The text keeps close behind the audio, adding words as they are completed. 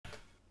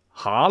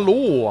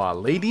Hello,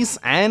 ladies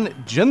and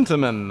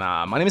gentlemen.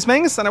 My name is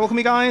Mengs, and I welcome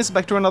you guys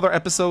back to another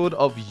episode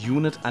of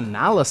Unit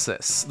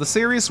Analysis, the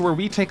series where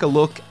we take a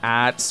look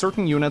at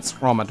certain units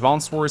from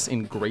Advanced Wars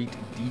in great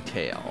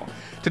detail.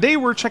 Today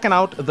we're checking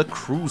out the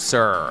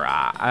Cruiser.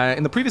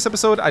 In the previous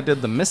episode I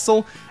did the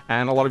Missile,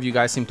 and a lot of you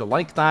guys seem to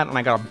like that, and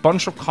I got a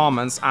bunch of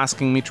comments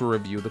asking me to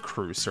review the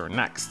Cruiser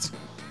next.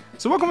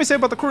 So what can we say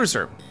about the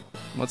Cruiser?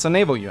 Well, it's a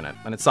naval unit,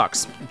 and it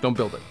sucks. Don't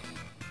build it.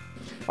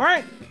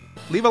 Alright.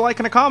 Leave a like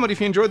and a comment if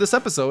you enjoyed this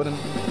episode. And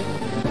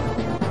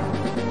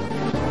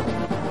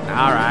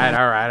Alright.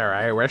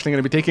 We're actually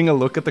going to be taking a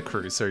look at the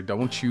Cruiser.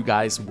 Don't you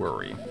guys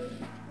worry.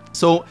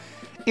 So,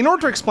 in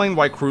order to explain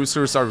why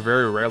cruisers are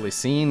very rarely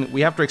seen,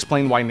 we have to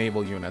explain why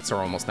naval units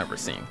are almost never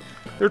seen.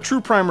 There are two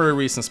primary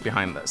reasons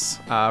behind this.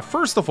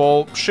 First of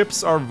all,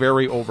 ships are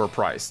very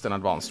overpriced in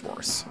Advanced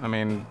Wars. I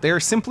mean, they're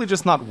simply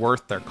just not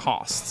worth their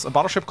costs. A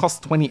battleship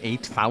costs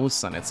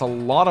 28,000. It's a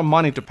lot of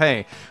money to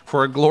pay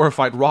for a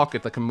glorified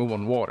rocket that can move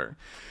on water.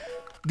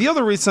 The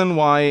other reason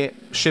why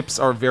ships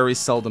are very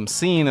seldom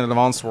seen in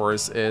Advanced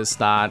Wars is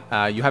that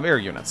you have air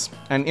units.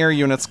 And air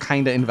units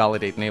kinda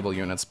invalidate naval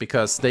units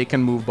because they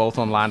can move both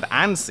on land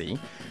and sea.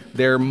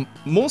 They're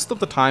most of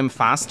the time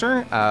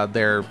faster,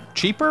 they're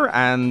cheaper,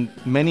 and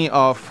many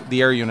of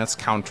the air units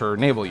counter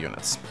naval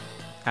units.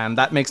 And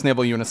that makes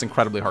naval units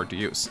incredibly hard to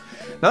use.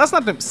 Now that's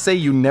not to say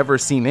you never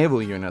see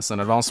naval units in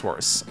Advanced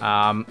Wars.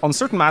 On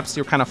certain maps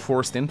you're kind of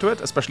forced into it,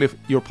 especially if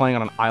you're playing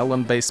on an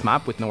island-based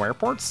map with no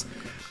airports.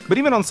 But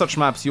even on such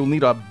maps, you'll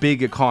need a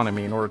big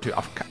economy in order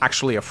to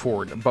actually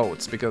afford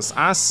boats, because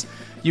as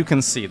you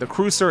can see, the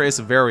Cruiser is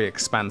very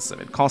expensive.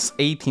 It costs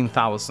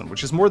 18,000,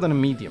 which is more than a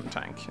medium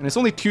tank, and it's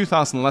only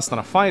 2,000 less than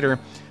a fighter,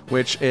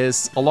 which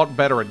is a lot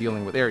better at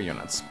dealing with air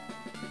units.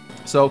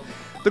 So,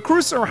 the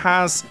Cruiser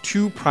has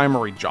two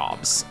primary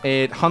jobs.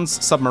 It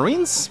hunts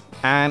submarines,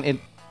 and it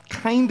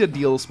kinda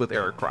deals with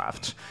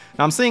aircraft.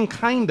 Now I'm saying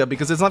kinda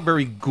because it's not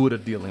very good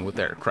at dealing with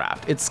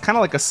aircraft. It's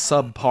kinda like a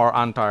subpar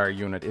anti-air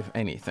unit, if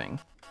anything.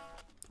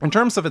 In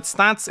terms of its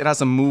stats, it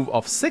has a move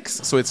of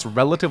 6, so it's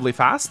relatively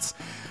fast,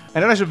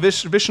 and it has a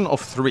vision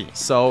of 3,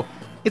 so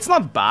it's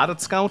not bad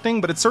at scouting,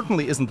 but it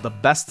certainly isn't the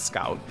best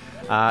scout.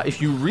 If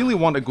you really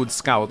want a good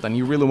scout, then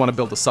you really want to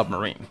build a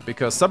submarine,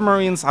 because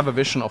submarines have a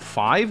vision of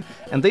 5,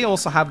 and they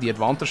also have the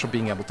advantage of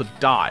being able to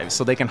dive,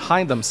 so they can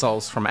hide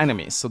themselves from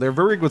enemies, so they're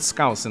very good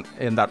scouts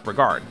in that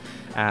regard.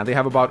 And they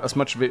have about as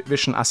much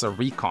vision as a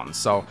recon,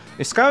 so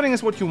if scouting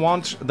is what you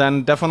want,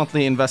 then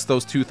definitely invest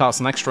those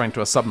 2,000 extra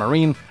into a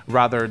submarine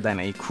rather than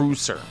a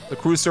cruiser. The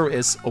Cruiser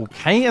is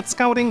okay at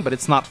scouting, but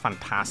it's not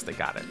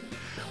fantastic at it.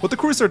 What the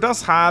Cruiser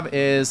does have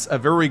is a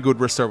very good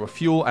reserve of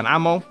fuel and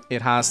ammo.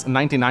 It has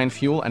 99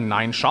 fuel and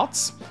 9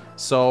 shots,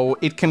 so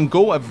it can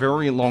go a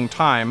very long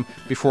time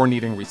before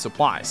needing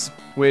resupplies,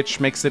 which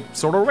makes it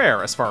sort of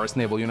rare as far as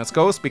naval units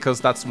goes,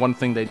 because that's one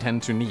thing they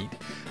tend to need,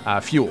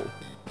 fuel.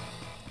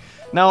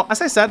 Now,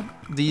 as I said,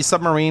 the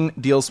submarine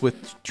deals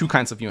with two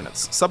kinds of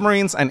units,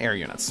 submarines and air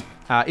units.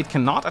 It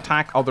cannot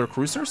attack other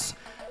cruisers,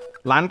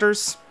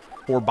 landers,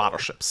 or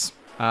battleships.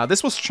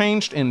 This was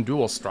changed in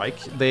Dual Strike.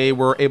 They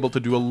were able to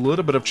do a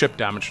little bit of chip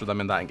damage to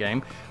them in that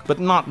game, but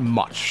not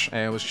much.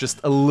 It was just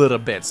a little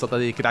bit, so that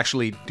they could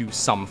actually do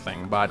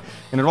something. But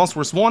in Advanced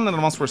Wars 1 and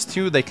Advanced Wars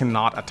 2, they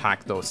cannot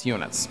attack those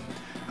units.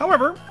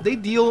 However, they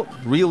deal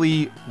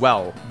really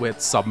well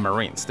with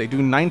submarines. They do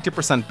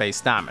 90%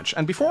 base damage.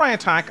 And before I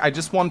attack, I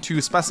just want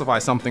to specify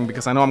something,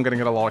 because I know I'm going to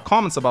get a lot of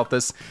comments about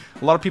this.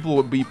 A lot of people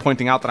will be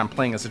pointing out that I'm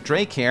playing as a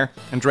Drake here,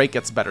 and Drake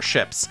gets better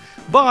ships.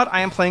 But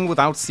I am playing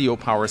without CO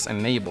powers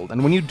enabled,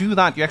 and when you do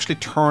that, you actually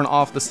turn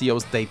off the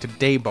CO's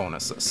day-to-day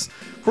bonuses.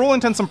 For all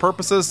intents and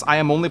purposes, I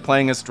am only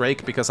playing as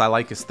Drake because I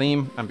like his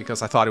theme, and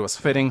because I thought it was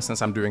fitting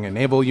since I'm doing a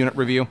naval unit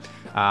review.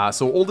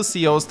 So all the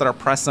COs that are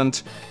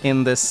present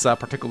in this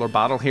particular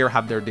battle here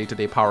have their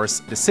day-to-day powers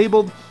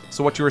disabled.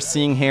 So what you're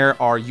seeing here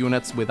are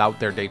units without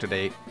their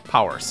day-to-day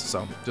powers.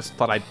 So just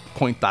thought I'd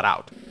point that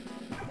out.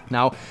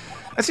 Now,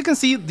 as you can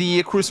see,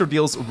 the Cruiser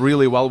deals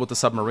really well with the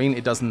submarine.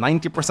 It does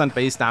 90%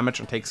 base damage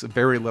and takes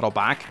very little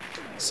back.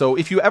 So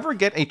if you ever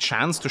get a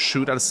chance to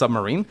shoot at a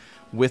submarine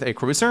with a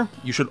Cruiser,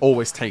 you should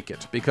always take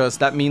it, because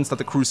that means that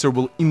the Cruiser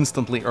will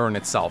instantly earn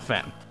itself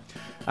in.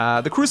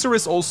 The Cruiser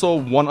is also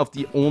one of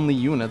the only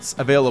units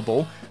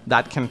available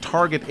that can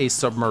target a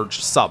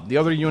submerged sub, the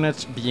other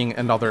unit being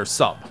another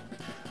sub.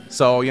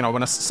 So, you know,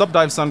 when a sub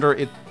dives under,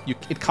 it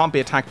can't be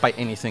attacked by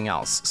anything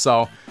else.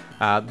 So,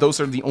 those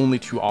are the only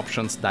two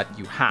options that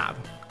you have.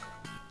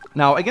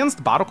 Now,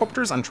 against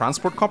battlecopters and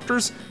transport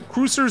copters,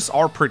 cruisers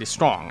are pretty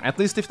strong, at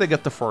least if they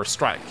get the first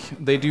strike.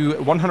 They do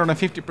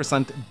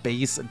 150%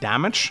 base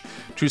damage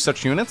to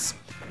such units,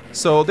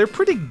 so they're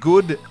pretty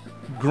good,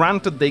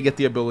 granted they get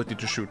the ability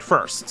to shoot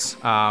first.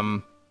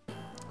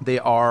 They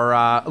are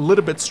a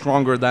little bit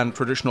stronger than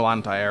traditional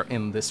anti-air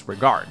in this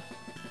regard.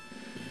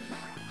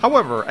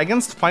 However,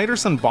 against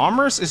fighters and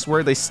bombers is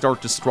where they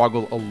start to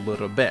struggle a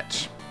little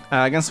bit.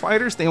 Against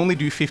fighters, they only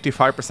do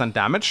 55%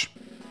 damage.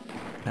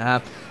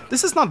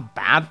 This is not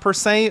bad per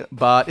se,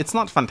 but it's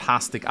not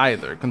fantastic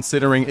either,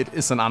 considering it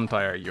is an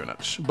anti-air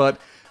unit. But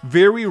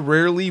Very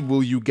rarely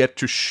will you get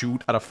to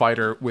shoot at a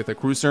fighter with a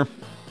cruiser.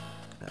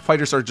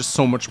 Fighters are just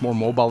so much more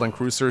mobile than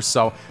cruisers,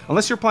 so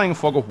unless you're playing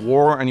Fog of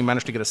War and you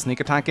manage to get a sneak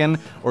attack in,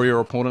 or your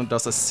opponent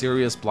does a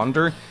serious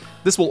blunder,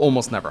 this will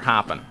almost never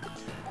happen.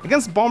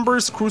 Against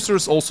bombers,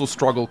 cruisers also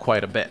struggle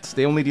quite a bit.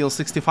 They only deal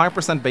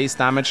 65% base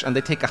damage, and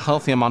they take a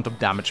healthy amount of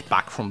damage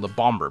back from the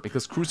bomber,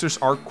 because cruisers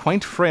are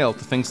quite frail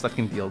to things that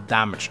can deal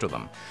damage to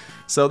them.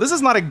 So this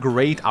is not a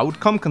great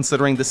outcome,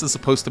 considering this is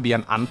supposed to be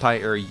an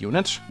anti-air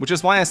unit, which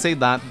is why I say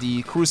that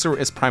the cruiser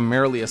is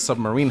primarily a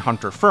submarine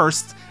hunter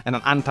first, and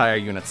an anti-air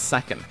unit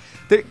second.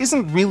 There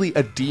isn't really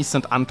a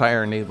decent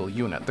anti-air naval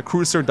unit. The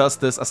cruiser does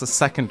this as a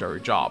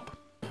secondary job.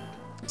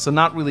 So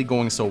not really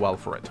going so well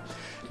for it.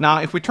 Now,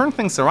 if we turn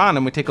things around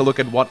and we take a look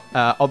at what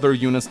other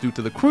units do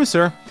to the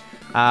cruiser,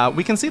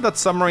 we can see that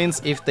submarines,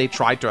 if they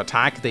try to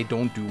attack, they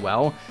don't do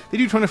well. They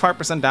do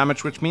 25%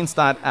 damage, which means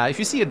that if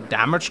you see a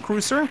damaged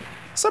cruiser,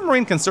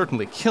 submarine can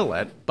certainly kill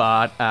it,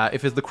 but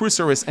if the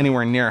cruiser is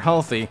anywhere near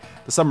healthy,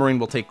 the submarine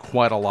will take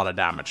quite a lot of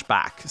damage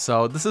back.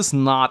 So this is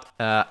not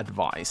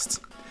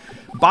advised.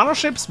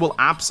 Battleships will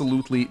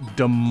absolutely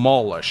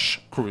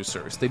demolish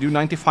cruisers. They do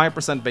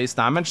 95% base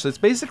damage, so it's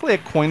basically a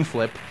coin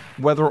flip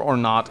whether or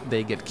not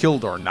they get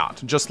killed or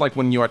not, just like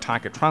when you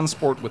attack a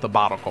transport with a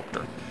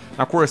battlecopter.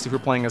 Now, of course, if you're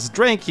playing as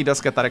Drake, he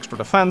does get that extra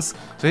defense,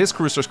 so his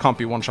cruisers can't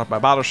be one-shot by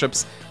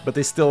battleships, but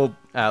they still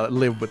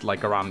live with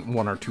like around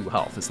 1 or 2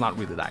 health. It's not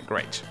really that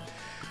great.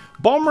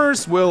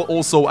 Bombers will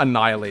also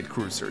annihilate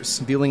cruisers,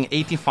 dealing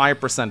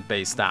 85%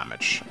 base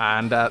damage,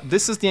 and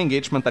this is the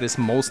engagement that is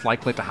most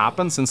likely to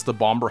happen since the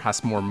bomber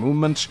has more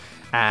movement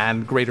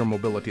and greater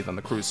mobility than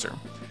the cruiser.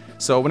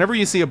 So whenever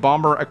you see a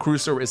bomber, a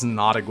cruiser is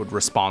not a good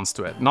response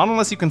to it, not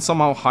unless you can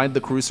somehow hide the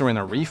cruiser in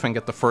a reef and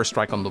get the first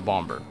strike on the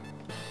bomber.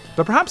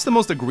 But perhaps the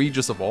most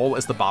egregious of all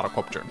is the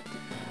battlecopter.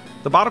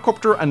 The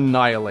battlecopter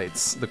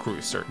annihilates the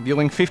cruiser,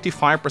 dealing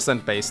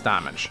 55% base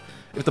damage.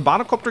 If the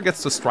battlecopter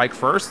gets to strike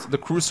first, the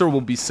cruiser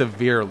will be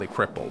severely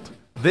crippled.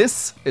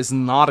 This is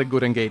not a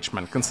good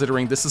engagement,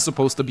 considering this is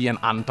supposed to be an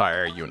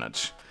anti-air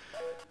unit.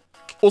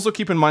 Also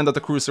keep in mind that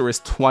the cruiser is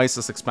twice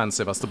as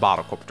expensive as the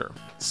battlecopter.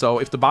 So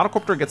if the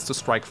battlecopter gets to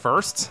strike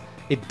first,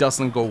 it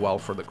doesn't go well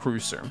for the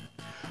cruiser.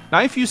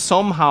 Now, if you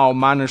somehow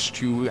manage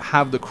to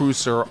have the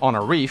cruiser on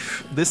a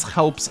reef, this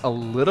helps a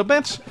little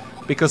bit,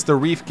 because the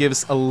reef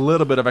gives a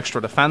little bit of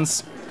extra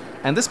defense.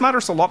 And this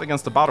matters a lot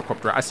against the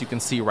battlecopter, as you can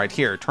see right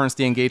here. It turns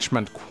the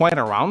engagement quite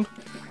around.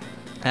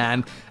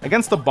 And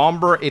against the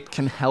bomber, it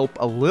can help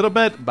a little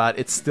bit, but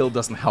it still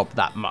doesn't help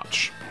that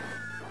much.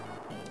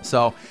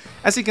 So,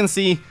 as you can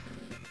see,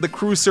 the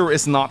cruiser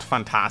is not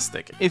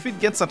fantastic. If it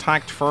gets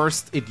attacked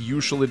first, it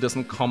usually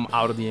doesn't come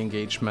out of the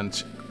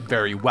engagement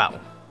very well.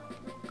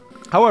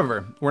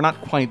 However, we're not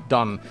quite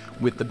done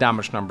with the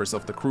damage numbers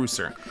of the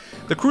cruiser.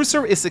 The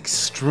cruiser is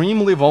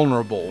extremely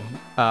vulnerable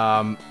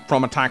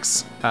from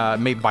attacks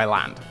made by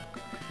land.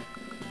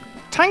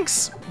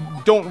 Tanks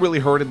don't really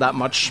hurt it that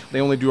much. They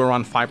only do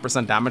around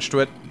 5% damage to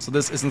it, so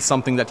this isn't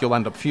something that you'll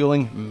end up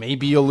feeling.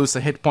 Maybe you'll lose a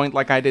hit point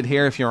like I did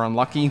here if you're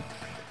unlucky.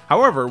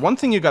 However, one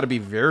thing you gotta be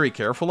very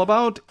careful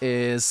about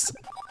is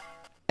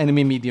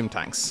enemy medium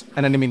tanks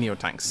and enemy neo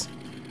tanks.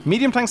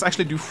 Medium tanks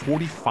actually do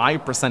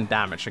 45%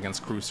 damage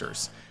against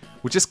cruisers,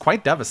 which is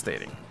quite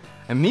devastating.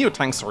 And neo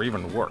tanks are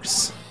even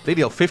worse. They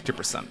deal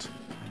 50%.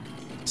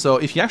 So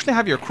if you actually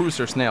have your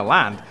cruisers nail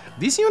land,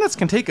 these units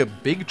can take a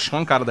big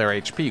chunk out of their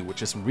HP,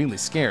 which is really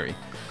scary.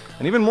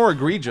 And even more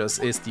egregious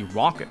is the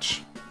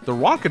rocket. The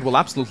rocket will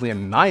absolutely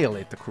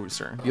annihilate the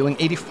cruiser, dealing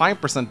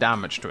 85%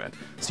 damage to it.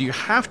 So you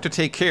have to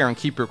take care and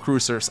keep your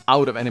cruisers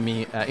out of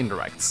enemy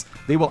indirects.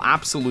 They will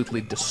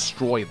absolutely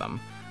destroy them.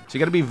 So you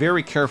gotta be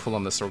very careful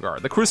in this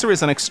regard. The cruiser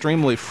is an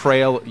extremely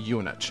frail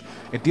unit.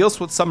 It deals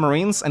with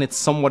submarines and it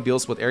somewhat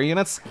deals with air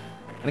units,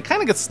 and it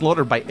kind of gets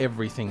slaughtered by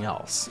everything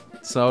else.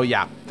 So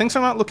yeah, things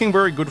are not looking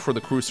very good for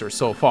the cruiser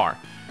so far.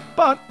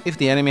 But if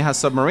the enemy has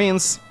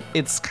submarines,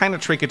 it's kind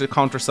of tricky to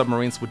counter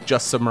submarines with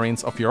just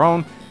submarines of your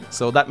own,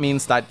 so that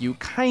means that you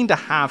kind of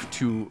have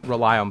to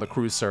rely on the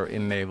cruiser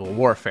in naval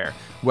warfare,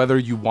 whether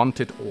you want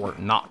it or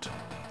not.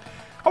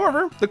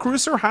 However, the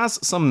cruiser has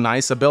some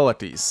nice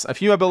abilities, a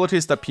few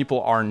abilities that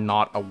people are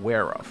not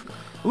aware of.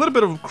 A little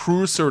bit of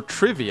cruiser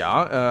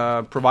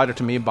trivia provided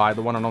to me by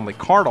the one and only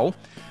Cardle.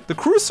 The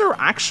cruiser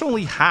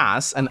actually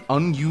has an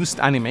unused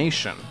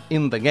animation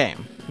in the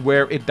game,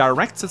 where it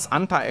directs its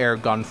anti-air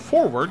gun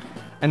forward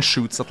and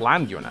shoots at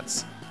land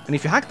units. And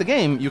if you hack the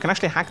game, you can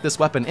actually hack this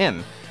weapon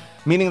in,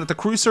 meaning that the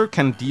cruiser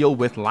can deal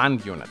with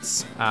land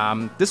units.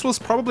 This was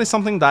probably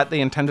something that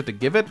they intended to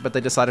give it, but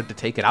they decided to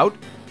take it out.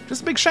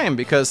 Just a big shame,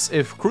 because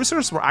if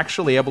cruisers were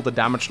actually able to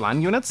damage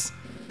land units,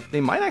 they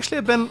might actually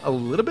have been a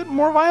little bit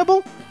more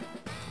viable.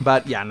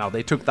 But yeah, no,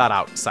 they took that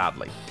out,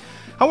 sadly.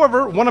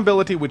 However, one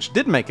ability which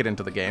did make it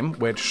into the game,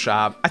 which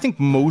I think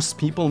most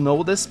people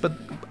know this, but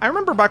I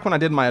remember back when I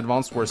did my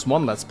Advanced Wars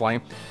 1 Let's Play,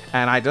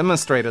 and I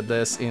demonstrated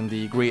this in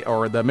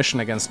the mission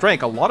against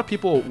Drake, a lot of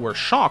people were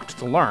shocked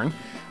to learn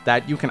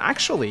that you can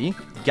actually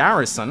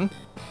garrison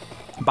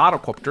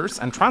battlecopters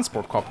and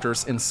transport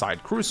copters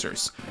inside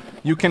cruisers.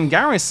 you can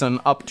garrison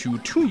up to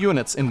 2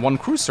 units in one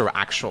cruiser,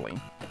 actually.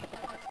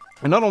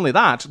 And not only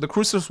that, the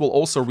cruisers will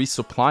also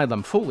resupply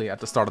them fully at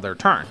the start of their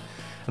turn.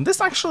 And this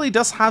actually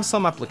does have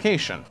some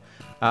application.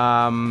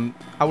 I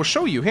will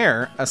show you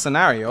here a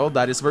scenario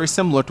that is very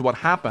similar to what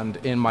happened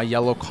in my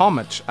Yellow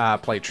Comet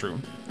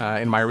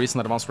playthrough, in my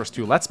recent Advance Wars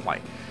 2 Let's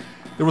Play.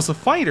 There was a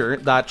fighter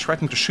that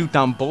threatened to shoot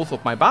down both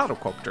of my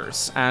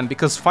battlecopters, and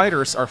because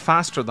fighters are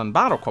faster than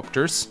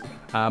battlecopters,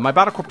 my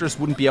battlecopters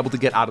wouldn't be able to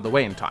get out of the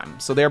way in time,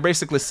 so they're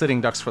basically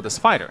sitting ducks for this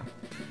fighter.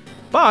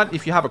 But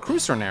if you have a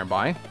cruiser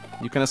nearby,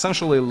 you can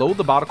essentially load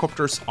the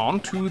battlecopters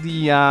onto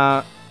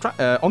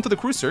the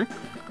cruiser,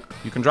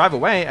 you can drive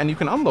away, and you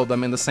can unload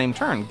them in the same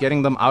turn,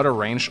 getting them out of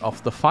range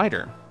of the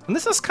fighter. And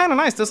this is kind of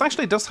nice. This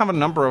actually does have a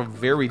number of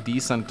very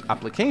decent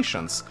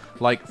applications.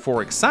 Like,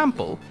 for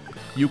example,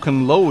 you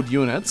can load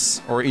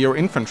units, or your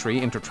infantry,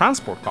 into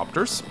transport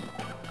copters,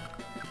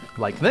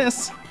 like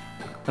this,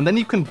 and then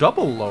you can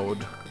double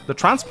load the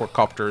transport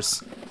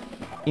copters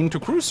into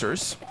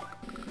cruisers,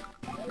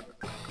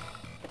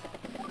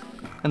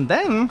 and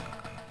then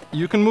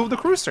you can move the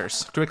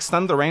cruisers to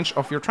extend the range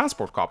of your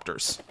transport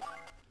copters.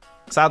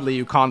 Sadly,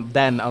 you can't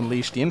then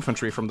unleash the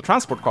infantry from the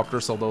transport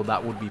copters, although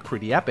that would be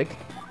pretty epic.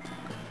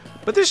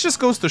 But this just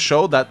goes to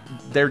show that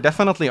there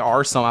definitely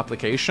are some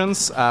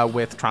applications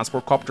with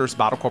transport copters,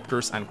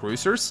 battlecopters, and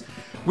cruisers,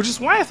 which is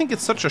why I think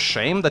it's such a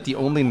shame that the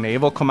only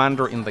naval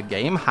commander in the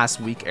game has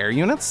weak air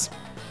units,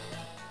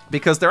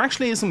 because there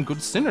actually is some good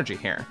synergy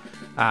here.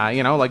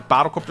 You know, like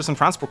battlecopters and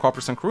transport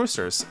copters and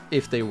cruisers,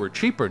 if they were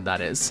cheaper,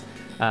 that is.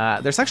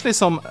 There's actually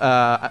some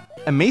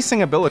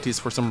amazing abilities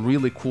for some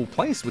really cool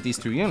plays with these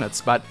two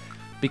units, but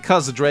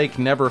because Drake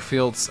never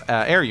fields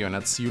air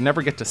units, you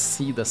never get to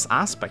see this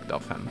aspect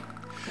of him.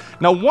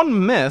 Now,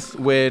 one myth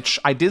which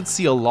I did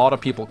see a lot of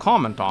people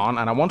comment on,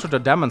 and I wanted to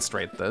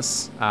demonstrate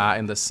this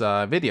in this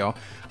video,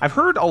 I've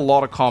heard a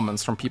lot of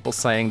comments from people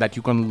saying that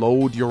you can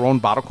load your own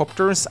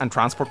battlecopters and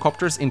transport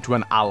copters into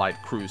an allied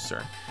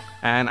cruiser.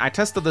 And I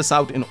tested this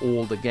out in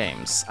all the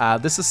games.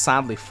 This is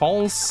sadly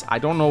false. I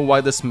don't know why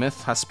this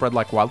myth has spread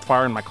like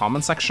wildfire in my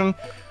comment section.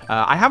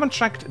 I haven't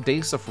checked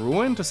Days of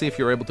Ruin to see if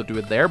you're able to do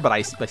it there, but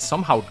I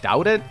somehow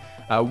doubt it.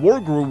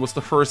 Wargroove was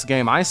the first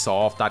game I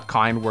saw of that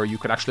kind where you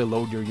could actually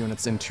load your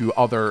units into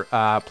other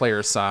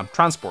players'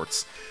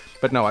 transports.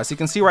 But no, as you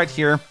can see right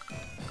here,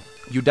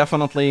 you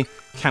definitely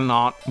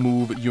cannot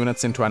move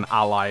units into an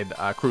allied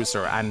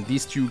cruiser, and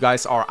these two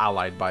guys are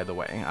allied, by the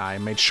way. I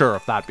made sure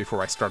of that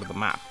before I started the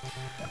map.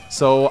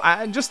 So,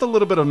 just a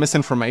little bit of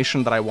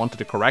misinformation that I wanted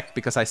to correct,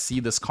 because I see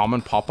this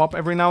comment pop up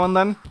every now and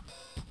then.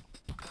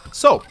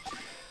 So,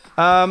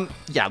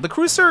 yeah, the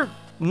cruiser,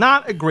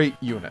 not a great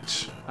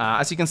unit.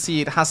 As you can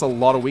see, it has a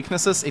lot of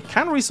weaknesses. It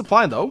can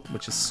resupply, though,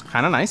 which is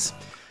kind of nice.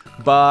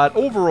 But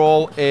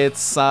overall,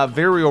 it's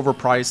very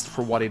overpriced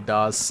for what it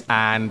does,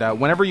 and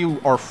whenever you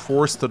are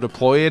forced to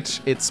deploy it,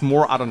 it's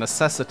more out of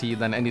necessity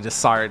than any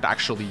desire to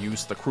actually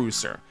use the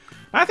cruiser.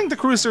 I think the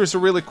cruiser is a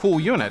really cool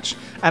unit,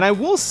 and I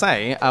will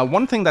say,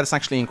 one thing that is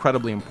actually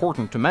incredibly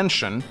important to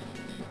mention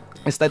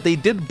is that they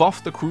did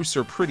buff the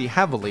cruiser pretty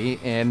heavily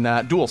in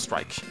Dual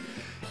Strike.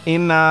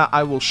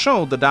 I will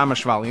show the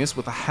damage values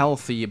with a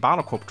healthy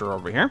battlecopter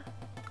over here.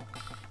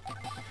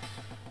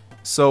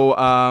 So,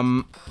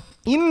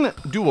 in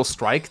Dual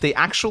Strike, they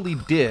actually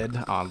did,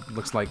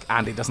 looks like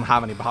Andy doesn't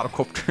have any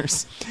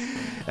battlecopters.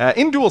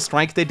 In Dual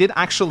Strike, they did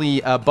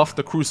actually buff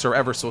the cruiser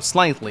ever so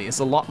slightly. It's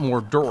a lot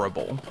more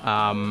durable.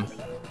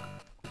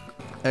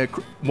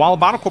 While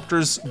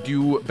battlecopters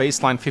do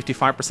baseline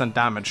 55%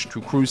 damage to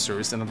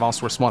cruisers in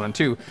Advance Wars 1 and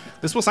 2,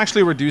 this was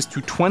actually reduced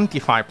to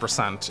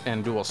 25%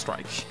 in Dual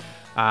Strike.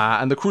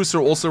 And the cruiser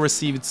also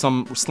received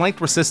some slight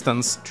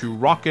resistance to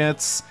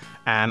rockets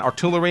and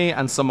artillery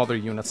and some other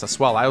units as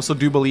well. I also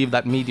do believe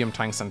that medium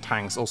tanks and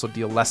tanks also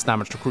deal less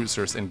damage to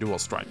cruisers in Dual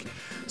Strike.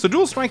 So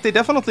Dual Strike, they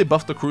definitely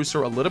buffed the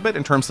cruiser a little bit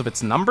in terms of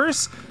its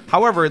numbers.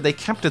 However, they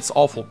kept its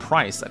awful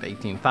price at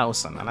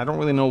 18,000, and I don't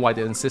really know why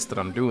they insisted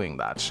on doing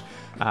that.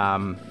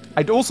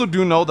 I also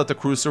do know that the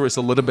cruiser is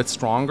a little bit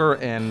stronger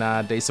in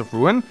Days of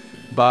Ruin,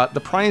 but the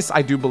price,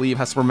 I do believe,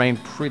 has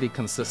remained pretty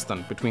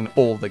consistent between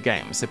all the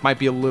games. It might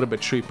be a little bit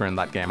cheaper in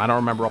that game. I don't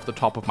remember off the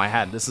top of my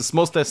head. This is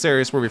mostly a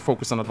series where we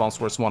focus on Advance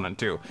Wars 1 and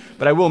 2,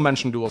 but I will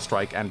mention Dual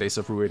Strike and Days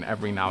of Ruin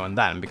every now and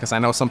then, because I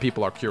know some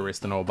people are curious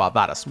to know about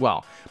that as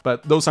well.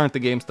 But those aren't the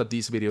games that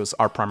these videos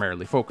are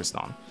primarily focused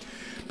on.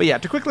 But yeah,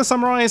 to quickly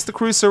summarize, the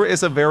cruiser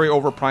is a very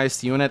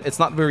overpriced unit. It's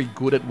not very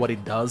good at what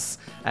it does.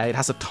 It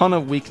has a ton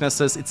of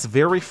weaknesses. It's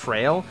very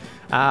frail.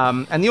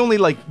 And the only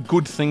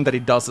good thing that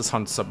it does is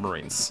hunt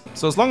submarines.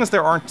 So as long as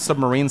there aren't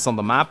submarines on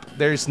the map,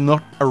 there's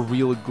not a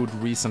really good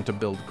reason to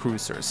build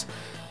cruisers.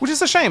 Which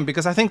is a shame,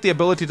 because I think the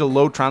ability to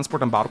load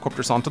transport and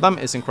battlecopters onto them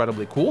is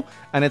incredibly cool,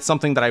 and it's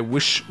something that I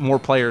wish more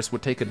players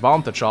would take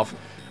advantage of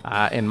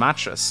in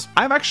matches.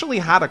 I've actually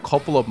had a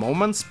couple of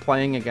moments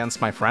playing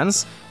against my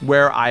friends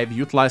where I've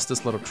utilized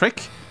this little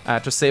trick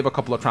to save a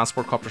couple of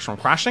transport copters from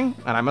crashing,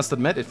 and I must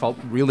admit it felt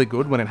really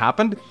good when it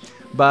happened,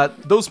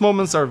 but those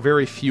moments are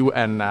very few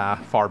and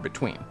far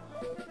between.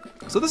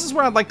 So this is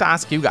where I'd like to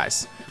ask you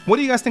guys. What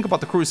do you guys think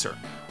about the Cruiser?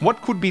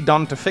 What could be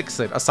done to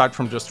fix it aside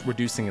from just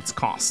reducing its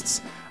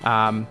costs?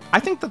 I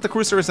think that the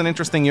Cruiser is an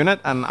interesting unit,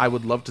 and I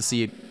would love to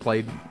see it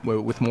played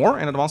with more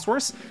in Advanced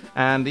Wars.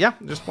 And yeah,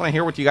 just want to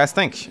hear what you guys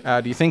think.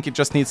 Do you think it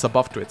just needs a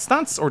buff to its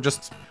stats, or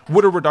just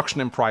would a reduction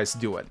in price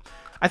do it?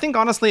 I think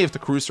honestly, if the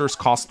Cruiser's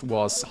cost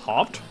was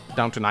halved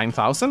down to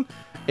 9,000,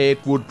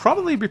 it would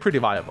probably be pretty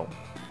viable,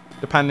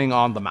 depending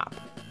on the map.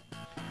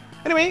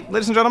 Anyway,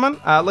 ladies and gentlemen,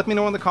 let me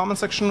know in the comment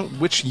section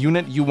which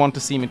unit you want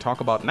to see me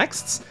talk about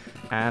next,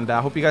 and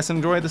I hope you guys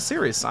enjoy the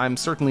series. I'm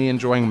certainly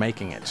enjoying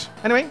making it.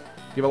 Anyway,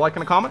 give a like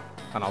and a comment,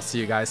 and I'll see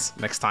you guys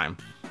next time.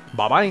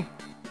 Bye-bye!